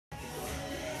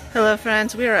Hello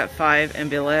friends, we are at 5 and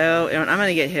below, and I'm going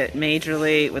to get hit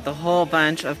majorly with a whole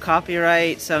bunch of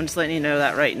copyright, so I'm just letting you know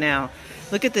that right now.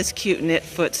 Look at this cute knit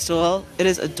footstool. It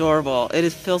is adorable.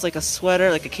 Feels like a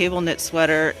sweater, like a cable knit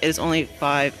sweater. It is only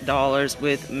 $5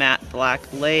 with matte black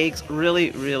legs.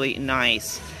 Really, really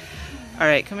nice.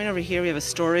 Alright, coming over here we have a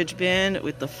storage bin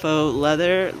with the faux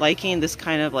leather, liking this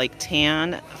kind of like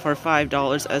tan for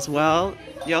 $5 as well.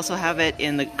 You also have it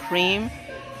in the cream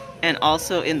and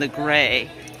also in the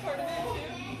gray.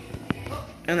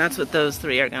 And that's what those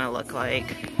three are going to look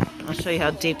like. I'll show you how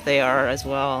deep they are as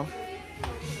well.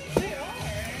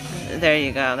 There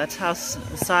you go. That's how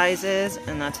the size is,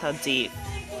 and that's how deep.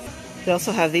 They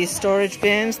also have these storage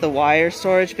bins, the wire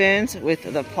storage bins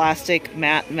with the plastic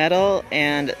matte metal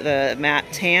and the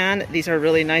matte tan. These are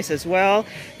really nice as well.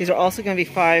 These are also going to be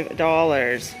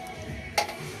 $5.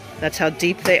 That's how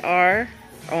deep they are.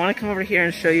 I want to come over here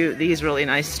and show you these really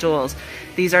nice stools.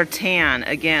 These are tan.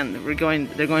 Again, they're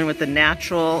going with the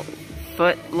natural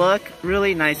foot look.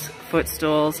 Really nice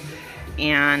footstools.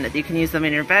 And you can use them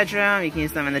in your bedroom, you can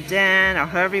use them in the den, or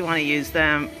however you want to use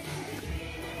them.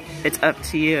 It's up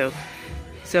to you.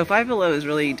 So Five Below is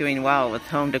really doing well with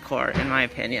home decor, in my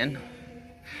opinion.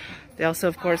 They also,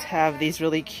 of course, have these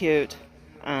really cute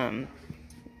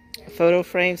photo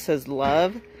frames. Says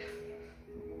love.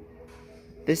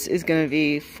 This is going to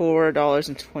be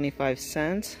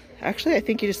 $4.25. Actually, I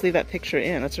think you just leave that picture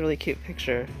in. That's a really cute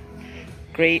picture.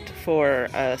 Great for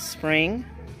spring.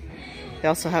 They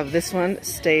also have this one,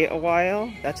 Stay a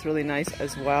While. That's really nice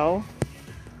as well.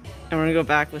 And we're going to go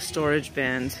back with storage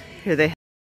bins. Here they have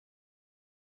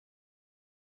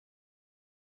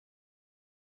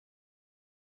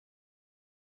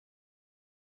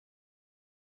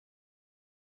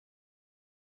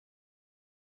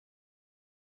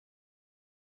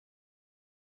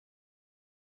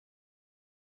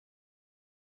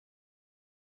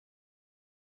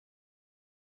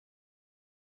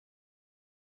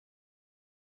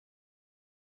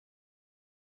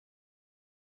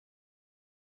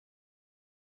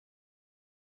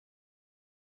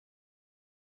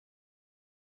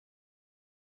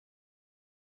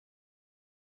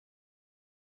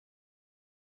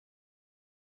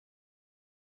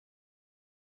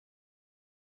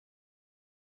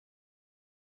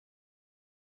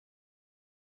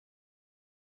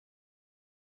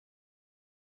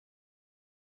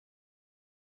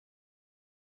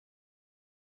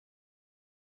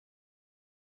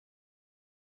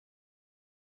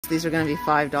these are going to be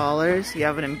 $5. You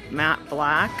have it in matte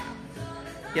black.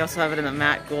 You also have it in the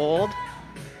matte gold.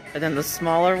 And then the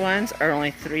smaller ones are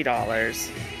only $3.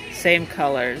 Same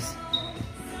colors.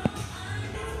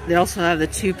 They also have the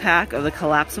 2-pack of the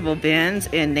collapsible bins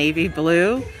in navy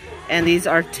blue. And these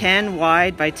are 10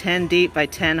 wide by 10 deep by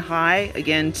 10 high.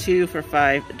 Again, 2 for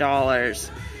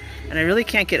 $5. And I really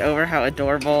can't get over how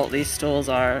adorable these stools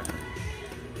are.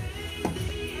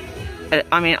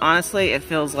 I mean, honestly, it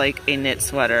feels like a knit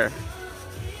sweater.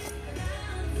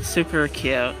 Super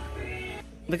cute.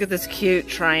 Look at this cute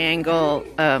triangle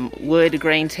wood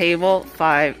grain table,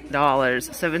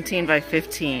 $5. 17 by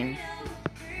 15.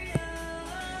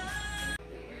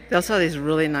 They also have these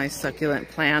really nice succulent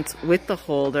plants with the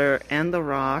holder and the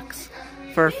rocks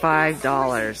for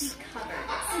 $5.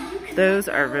 Those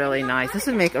are really nice. This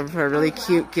would make for a really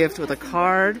cute gift with a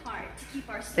card.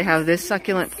 They have this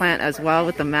succulent plant as well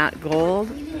with the matte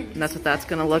gold, and that's what that's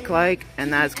going to look like,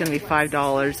 and that's going to be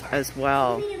 $5 as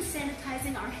well.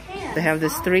 They have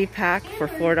this 3-pack for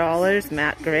 $4,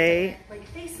 matte gray,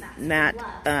 matte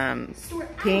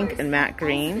pink, and matte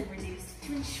green.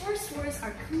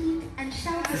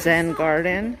 Zen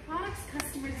Garden.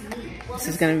 This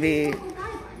is going to be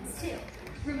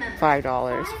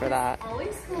 $5 for that.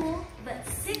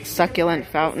 Succulent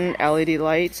fountain, LED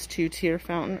lights, 2-tier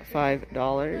fountain,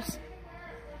 $5.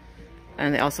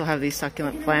 And they also have these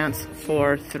succulent plants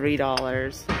for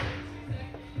 $3.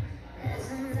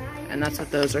 And that's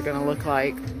what those are going to look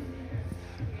like.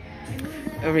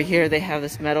 Over here they have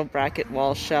this metal bracket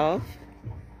wall shelf,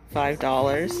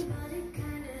 $5.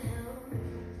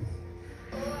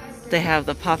 They have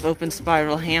the pop open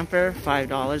spiral hamper,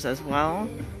 $5 as well.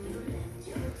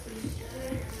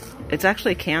 It's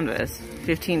actually canvas,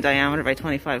 15 diameter by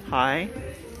 25 high.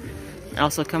 It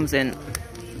also comes in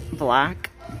black.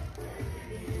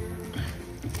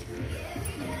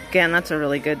 Again, that's a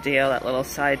really good deal, that little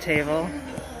side table.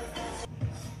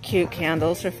 Cute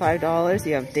candles for $5.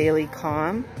 You have Daily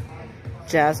Calm,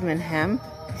 Jasmine Hemp,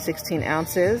 16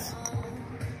 ounces.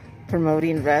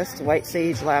 Promoting Rest, White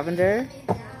Sage Lavender,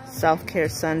 Self-Care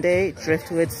Sunday,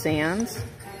 Driftwood Sands.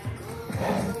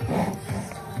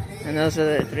 And those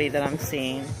are the 3 that I'm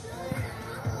seeing.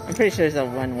 I'm pretty sure it's a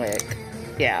 1 wick.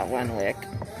 Yeah, 1 wick.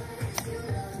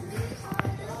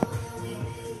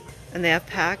 And they have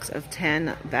packs of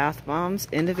 10 bath bombs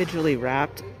individually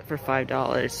wrapped for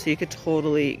 $5. So you could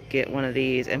totally get one of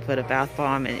these and put a bath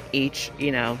bomb in each,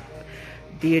 you know,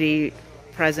 beauty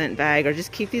present bag, or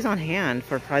just keep these on hand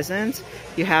for presents.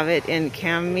 You have it in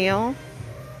chamomile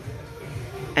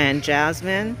and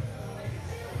jasmine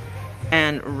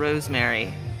and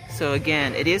rosemary. So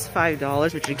again, it is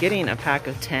 $5, but you're getting a pack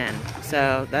of 10.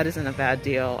 So that isn't a bad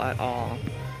deal at all.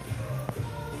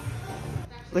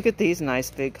 Look at these nice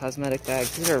big cosmetic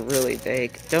bags. These are really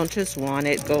big. Don't just want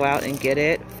it, go out and get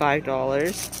it.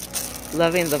 $5.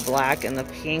 Loving the black and the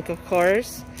pink, of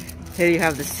course. Here you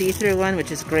have the see-through one, which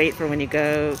is great for when you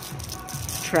go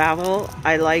travel.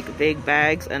 I like big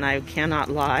bags, and I cannot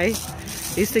lie.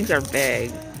 These things are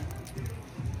big.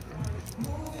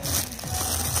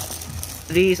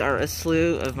 These are a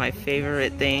slew of my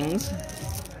favorite things.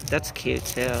 That's cute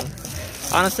too.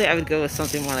 Honestly, I would go with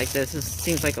something more like this. This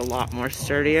seems like a lot more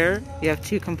sturdier. You have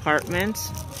 2 compartments.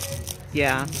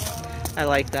 Yeah, I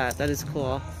like that. That is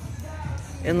cool.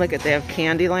 And look at, they have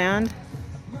Candyland.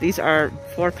 These are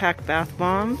 4-pack bath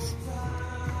bombs.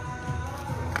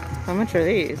 How much are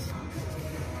these?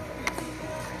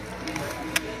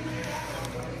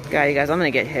 God, you guys, I'm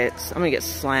gonna get hits. I'm gonna get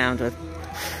slammed with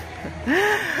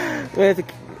with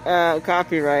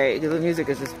copyright because the music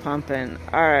is just pumping.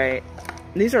 All right.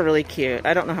 These are really cute.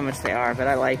 I don't know how much they are, but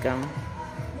I like them.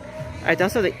 Alright, they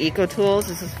also have the Eco Tools.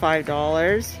 This is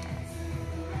 $5.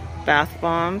 Bath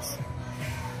bombs.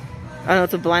 Oh no,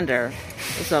 it's a blender.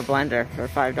 This is a blender for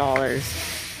 $5.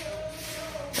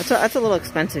 That's a little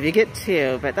expensive. You get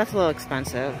 2, but that's a little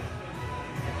expensive.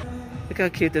 Look how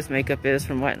cute this makeup is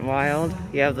from Wet n Wild.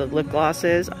 You have the lip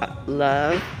glosses.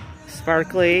 Love.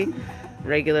 Sparkly.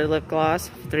 Regular lip gloss.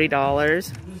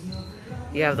 $3.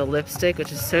 You have the lipstick,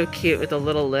 which is so cute with the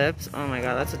little lips. Oh my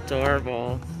god, that's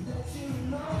adorable.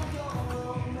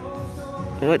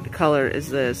 What color is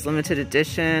this? Limited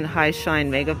edition, High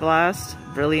Shine Mega Blast,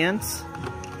 Brilliance.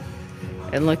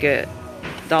 And look at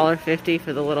 $1.50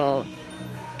 for the little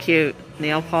cute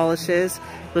nail polishes.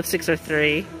 Lipsticks are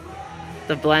 $3.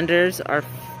 The blenders are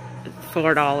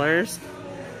 $4.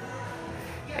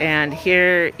 And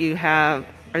here you have,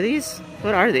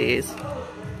 what are these?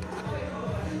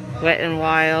 Wet n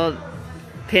Wild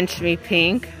Pinch Me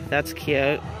Pink. That's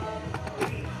cute.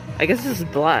 I guess this is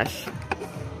blush.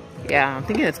 Yeah, I'm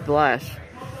thinking it's blush.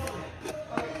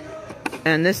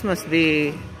 And this must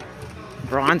be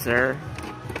bronzer.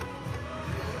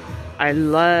 I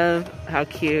love how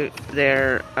cute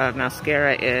their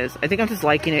mascara is. I think I'm just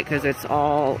liking it because it's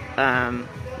all,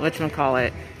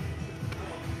 whatchamacallit.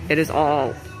 It is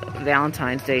all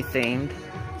Valentine's Day themed.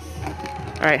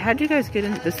 Alright, how'd you guys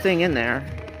get this thing in there?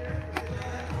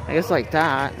 I guess like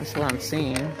that. That's what I'm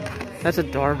seeing. That's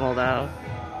adorable though.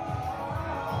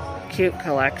 Cute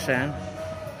collection.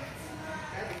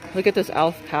 Look at this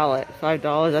e.l.f. palette.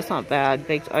 $5. That's not bad.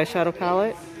 Baked eyeshadow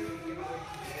palette.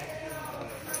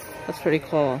 That's pretty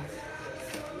cool.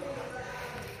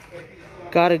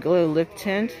 Gotta Glow lip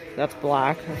tint. That's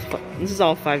black. This is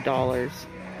all $5.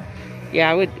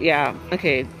 Yeah,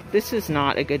 okay. This is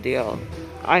not a good deal.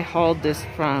 I hauled this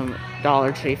from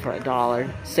Dollar Tree for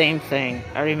 $1. Same thing.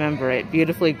 I remember it.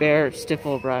 Beautifully Bare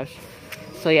stipple brush.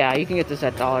 So yeah, you can get this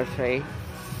at Dollar Tree.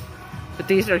 But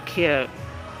these are cute.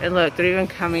 And look, they're even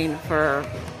coming for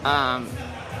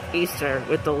Easter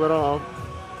with the little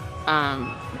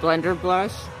blender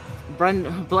blush.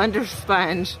 Blender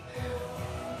sponge.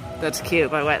 That's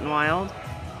cute by Wet n Wild.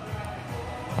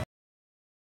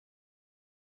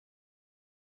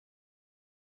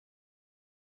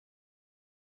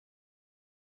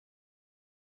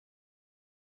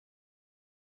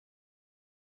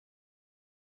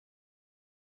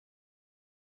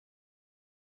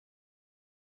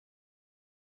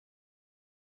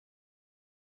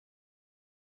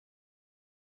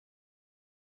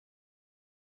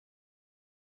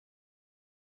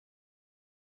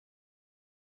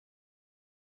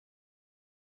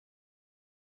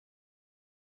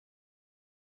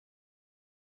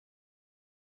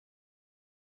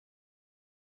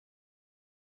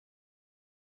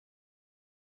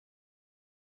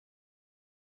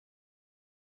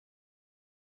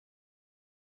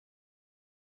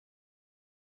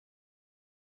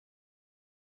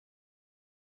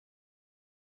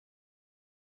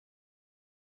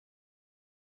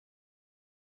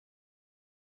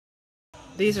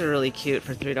 These are really cute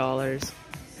for $3.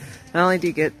 Not only do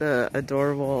you get the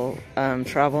adorable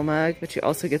travel mug, but you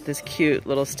also get this cute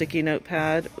little sticky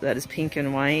notepad that is pink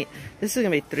and white. This is gonna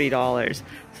be $3.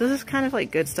 So this is kind of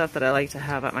like good stuff that I like to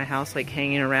have at my house, like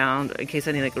hanging around in case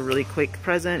I need like a really quick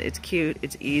present. It's cute,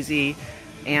 it's easy,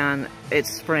 and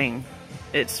it's spring.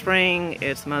 It's spring,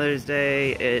 it's Mother's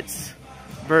Day, it's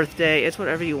birthday, it's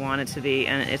whatever you want it to be,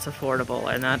 and it's affordable,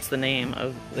 and that's the name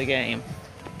of the game.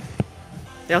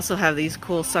 They also have these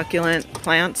cool succulent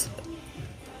plants.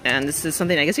 And this is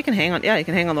something I guess you can hang on. Yeah, you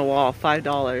can hang on the wall.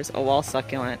 $5, a wall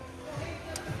succulent.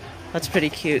 That's pretty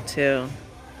cute too.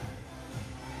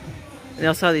 They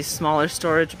also have these smaller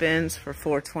storage bins for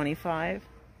 $4.25.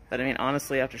 But I mean,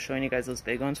 honestly, after showing you guys those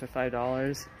big ones for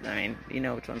 $5, I mean, you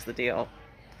know which one's the deal.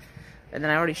 And then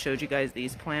I already showed you guys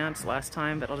these plants last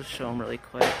time, but I'll just show them really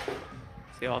quick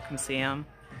so you all can see them.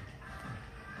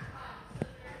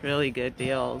 Really good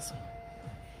deals.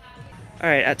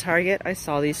 Alright, at Target, I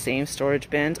saw these same storage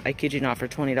bins, I kid you not, for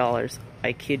 $20.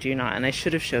 I kid you not. And I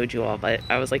should have showed you all, but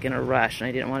I was like in a rush and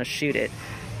I didn't want to shoot it.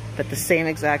 But the same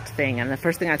exact thing. And the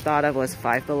first thing I thought of was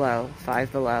Five Below.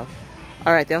 Five Below.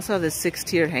 Alright, they also have this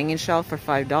 6-tiered hanging shelf for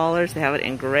 $5. They have it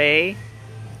in gray,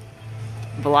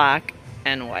 black,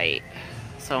 and white.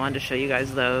 So I wanted to show you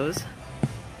guys those.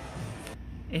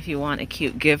 If you want a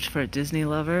cute gift for a Disney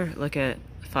lover, look at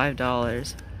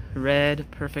 $5. Red,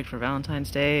 perfect for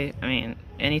Valentine's Day. I mean,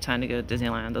 anytime to go to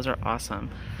Disneyland. Those are awesome.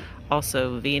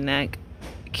 Also, V-neck,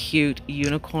 cute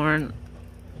unicorn.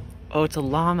 Oh, it's a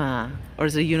llama. Or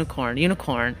is it a unicorn?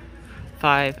 Unicorn,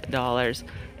 $5.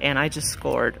 And I just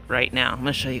scored right now. I'm going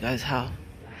to show you guys how.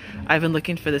 I've been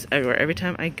looking for this everywhere. Every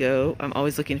time I go, I'm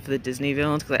always looking for the Disney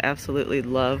villains because I absolutely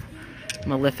love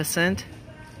Maleficent.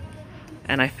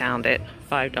 And I found it.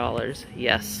 $5.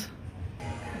 Yes.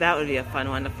 That would be a fun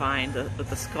one to find, with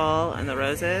the skull and the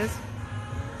roses.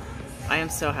 I am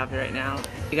so happy right now.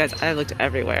 You guys, I looked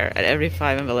everywhere, at every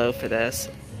Five and Below for this,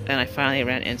 and I finally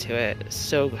ran into it.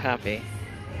 So happy.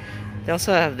 They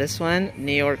also have this one,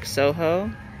 New York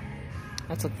Soho.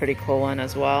 That's a pretty cool one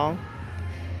as well.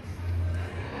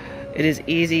 It is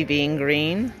easy being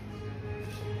green.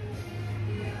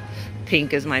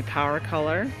 Pink is my power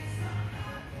color.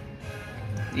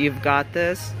 You've got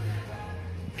this.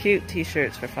 Cute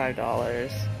t-shirts for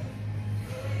 $5.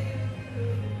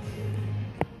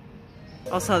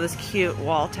 Also this cute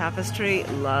wall tapestry,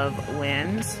 Love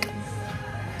Wins.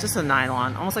 Just a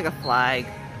nylon, almost like a flag,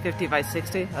 50 by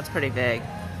 60, that's pretty big.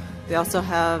 They also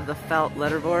have the felt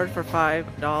letterboard for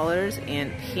 $5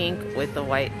 in pink with the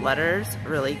white letters,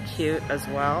 really cute as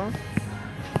well.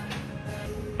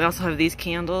 We also have these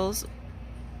candles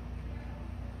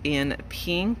in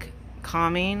pink,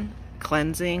 calming,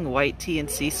 cleansing, white tea and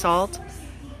sea salt,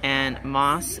 and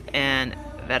moss and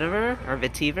vetiver.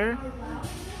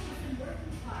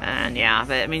 And yeah,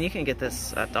 but I mean, you can get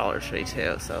this at Dollar Tree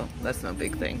too, so that's no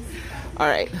big thing. All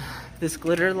right, this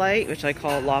glitter light, which I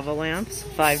call lava lamps,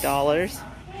 $5.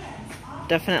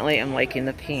 Definitely am liking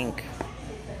the pink.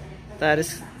 That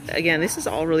is, again, this is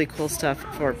all really cool stuff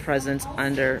for presents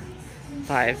under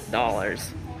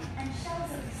 $5.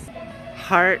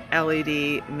 Heart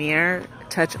LED mirror,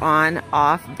 touch on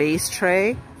off base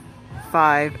tray,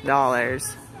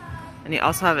 $5. And you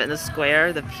also have it in the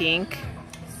square, the pink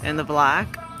and the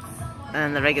black,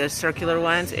 and the regular circular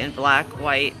ones in black,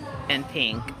 white, and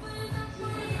pink.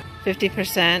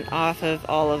 50% off of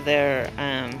all of their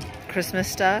Christmas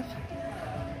stuff.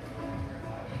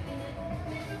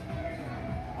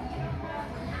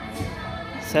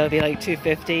 So it'd be like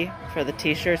 $2.50 for the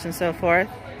t-shirts and so forth.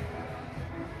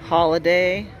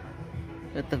 Holiday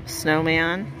with the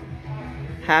snowman.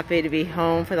 Happy to be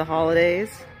home for the holidays.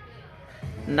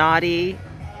 Naughty,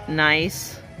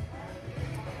 nice.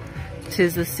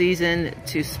 'Tis the season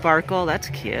to sparkle. That's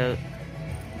cute.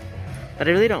 But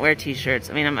I really don't wear t-shirts.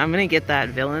 I mean, I'm gonna get that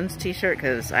Villains t-shirt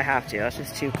because I have to. That's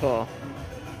just too cool.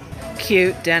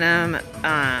 Cute denim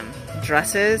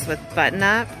dresses with button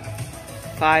up,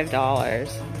 $5.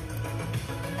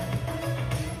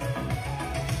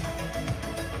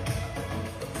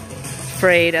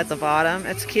 Frayed at the bottom.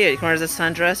 It's cute. You can wear it as a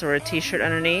sundress or a t-shirt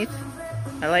underneath.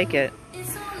 I like it.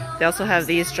 They also have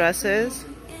these dresses.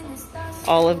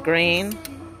 Olive green.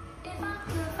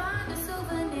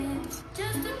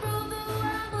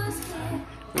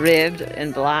 Ribbed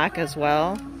in black as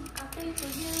well.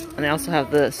 And they also have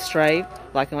the stripe,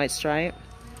 black and white stripe.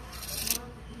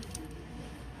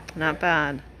 Not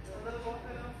bad.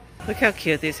 Look how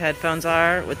cute these headphones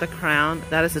are with the crown.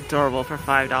 That is adorable for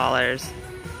 $5.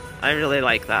 I really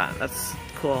like that. That's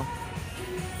cool.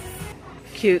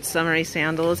 Cute summery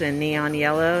sandals in neon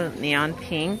yellow, neon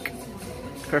pink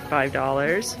for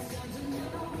 $5.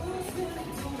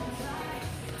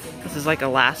 This is like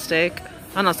elastic.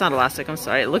 Oh no, it's not elastic, I'm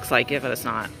sorry. It looks like it, but it's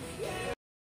not.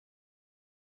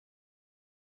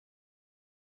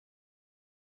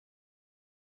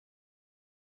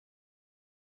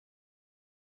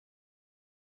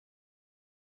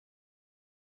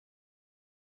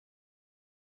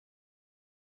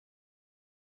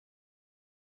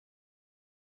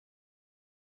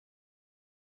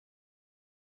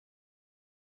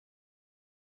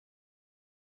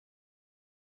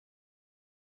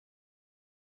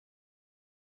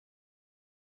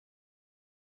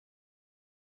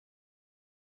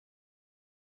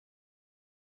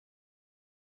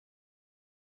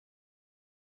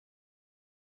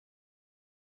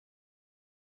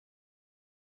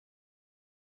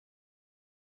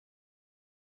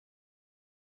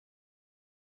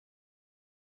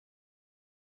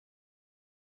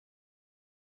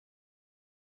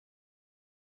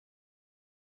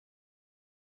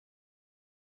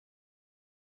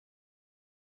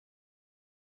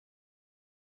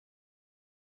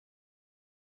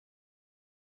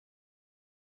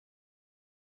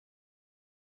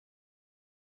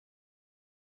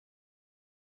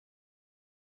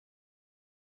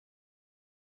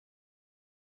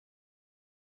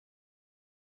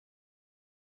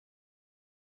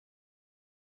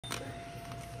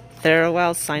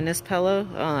 Therowell sinus pillow.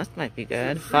 Oh, that might be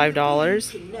good.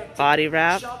 $5. Body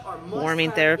wrap.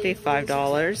 Warming therapy.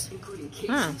 $5.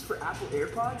 Huh.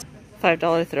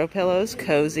 $5 throw pillows.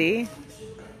 Cozy.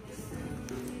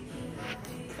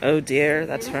 Oh dear.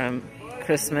 That's from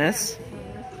Christmas.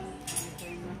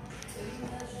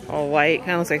 All white.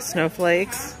 Kind of looks like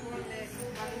snowflakes.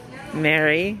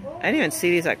 Mary. I didn't even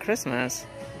see these at Christmas.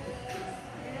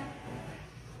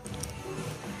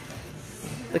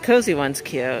 The cozy one's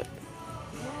cute.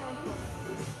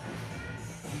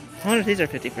 I wonder if these are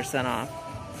 50% off.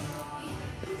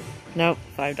 Nope,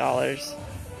 $5.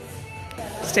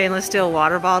 Stainless steel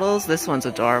water bottles. This one's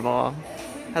adorable.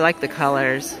 I like the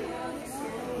colors.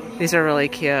 These are really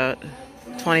cute.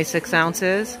 26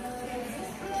 ounces.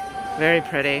 Very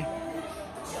pretty.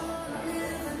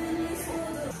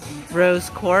 Rose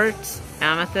quartz,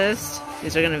 amethyst.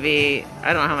 These are going to be,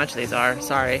 I don't know how much these are.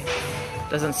 Sorry.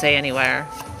 Doesn't say anywhere.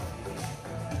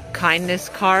 Kindness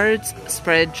cards.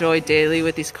 Spread joy daily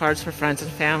with these cards for friends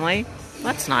and family.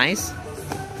 That's nice.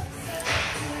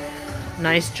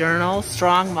 Nice journal.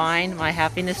 Strong Mind, My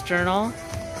Happiness Journal.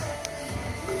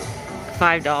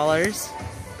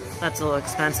 $5. That's a little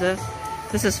expensive.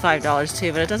 This is $5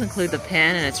 too, but it does include the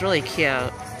pen and it's really cute.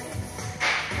 A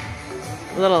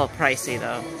little pricey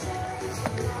though.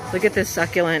 Look at this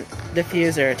succulent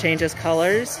diffuser. It changes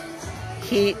colors.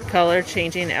 Heat, color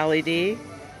changing LED.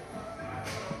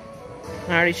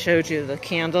 I already showed you the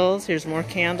candles. Here's more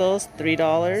candles, $3.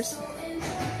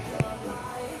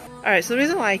 Alright, so the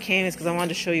reason why I came is because I wanted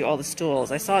to show you all the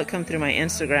stools. I saw it come through my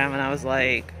Instagram and I was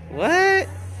like, what?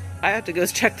 I have to go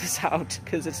check this out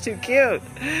because it's too cute.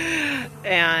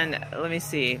 And let me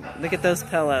see. Look at those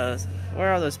pillows. Where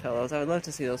are those pillows? I would love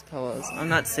to see those pillows. I'm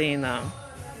not seeing them.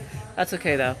 That's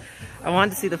okay though. I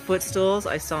wanted to see the footstools.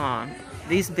 I saw them.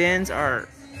 These bins are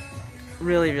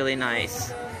really, really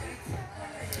nice.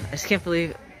 I just can't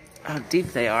believe how deep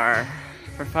they are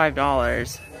for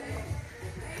 $5.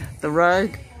 The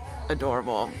rug,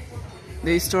 adorable.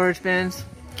 These storage bins,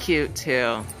 cute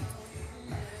too.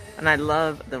 And I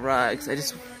love the rugs. I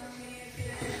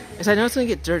know it's gonna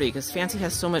get dirty because Fancy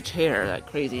has so much hair, that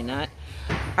crazy nut.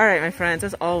 All right, my friends,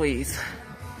 as always,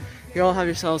 you all have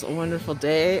yourselves a wonderful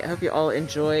day. I hope you all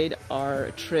enjoyed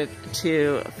our trip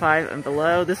to Five and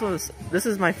Below. This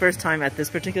is my first time at this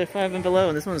particular Five and Below,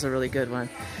 and this one's a really good one.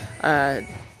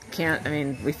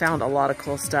 We found a lot of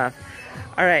cool stuff.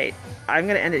 All right, I'm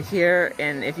gonna end it here,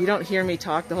 and if you don't hear me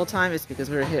talk the whole time, it's because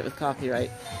we were hit with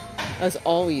copyright. As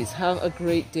always, have a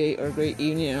great day or a great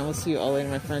evening, and I'll see you all later,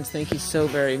 my friends. Thank you so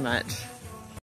very much.